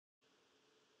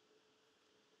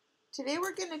Today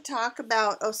we're going to talk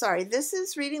about, this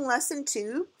is reading lesson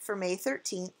 2 for May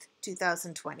 13th,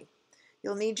 2020.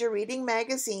 You'll need your reading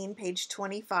magazine, page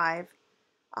 25,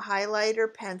 a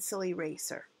highlighter, pencil,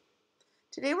 eraser.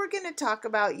 Today we're going to talk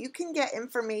about you can get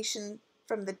information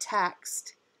from the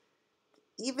text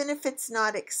even if it's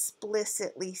not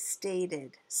explicitly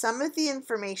stated. Some of the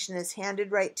information is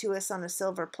handed right to us on a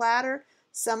silver platter.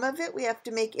 Some of it we have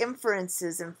to make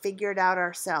inferences and figure it out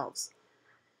ourselves.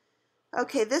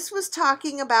 Okay, this was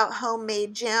talking about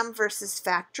homemade jam versus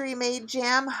factory-made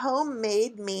jam.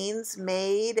 Homemade means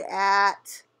made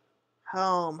at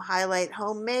home. Highlight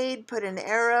homemade, put an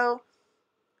arrow,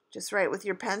 just write with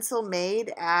your pencil,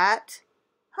 made at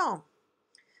home.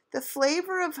 The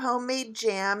flavor of homemade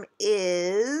jam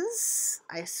is,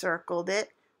 I circled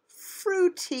it,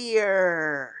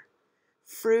 fruitier.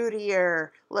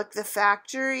 Fruitier. Look, the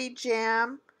factory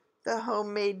jam, the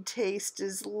homemade taste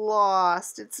is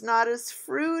lost. It's not as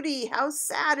fruity. How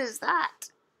sad is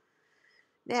that?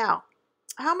 Now,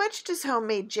 how much does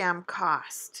homemade jam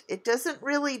cost? It doesn't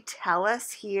really tell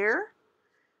us here,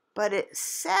 but it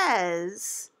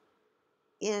says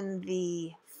in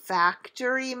the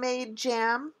factory-made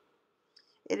jam,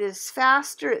 it is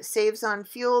faster, it saves on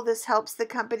fuel. This helps the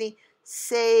company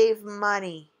save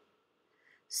money.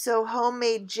 So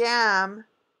homemade jam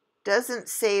doesn't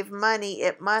save money.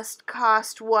 It must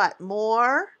cost what?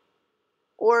 More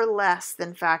or less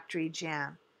than factory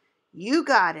jam? You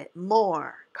got it.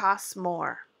 More. Costs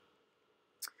more.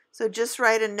 So just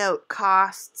write a note.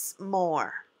 Costs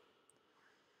more.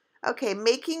 Okay,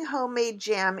 making homemade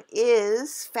jam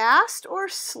is fast or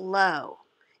slow?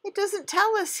 It doesn't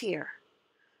tell us here.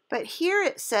 But here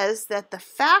it says that the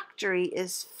factory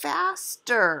is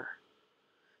faster.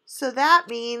 So that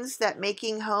means that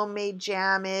making homemade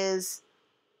jam is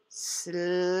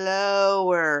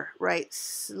slower, right?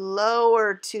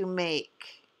 Slower to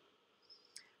make.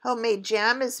 Homemade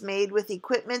jam is made with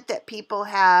equipment that people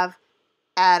have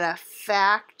at a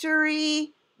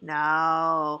factory.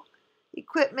 No.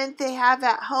 Equipment they have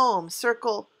at home.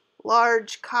 Circle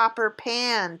large copper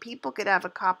pan. People could have a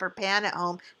copper pan at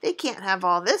home. They can't have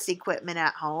all this equipment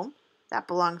at home. That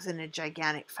belongs in a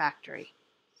gigantic factory.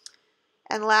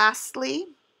 And lastly,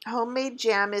 homemade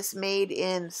jam is made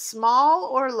in small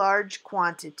or large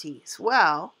quantities.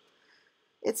 Well,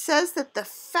 it says that the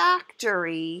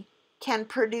factory can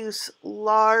produce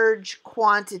large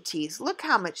quantities. Look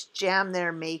how much jam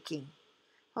they're making.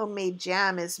 Homemade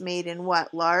jam is made in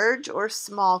what? Large or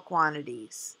small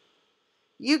quantities?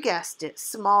 You guessed it,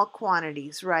 small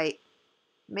quantities, right?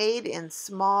 Made in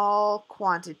small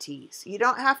quantities. You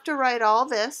don't have to write all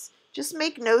this. Just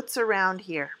make notes around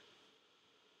here.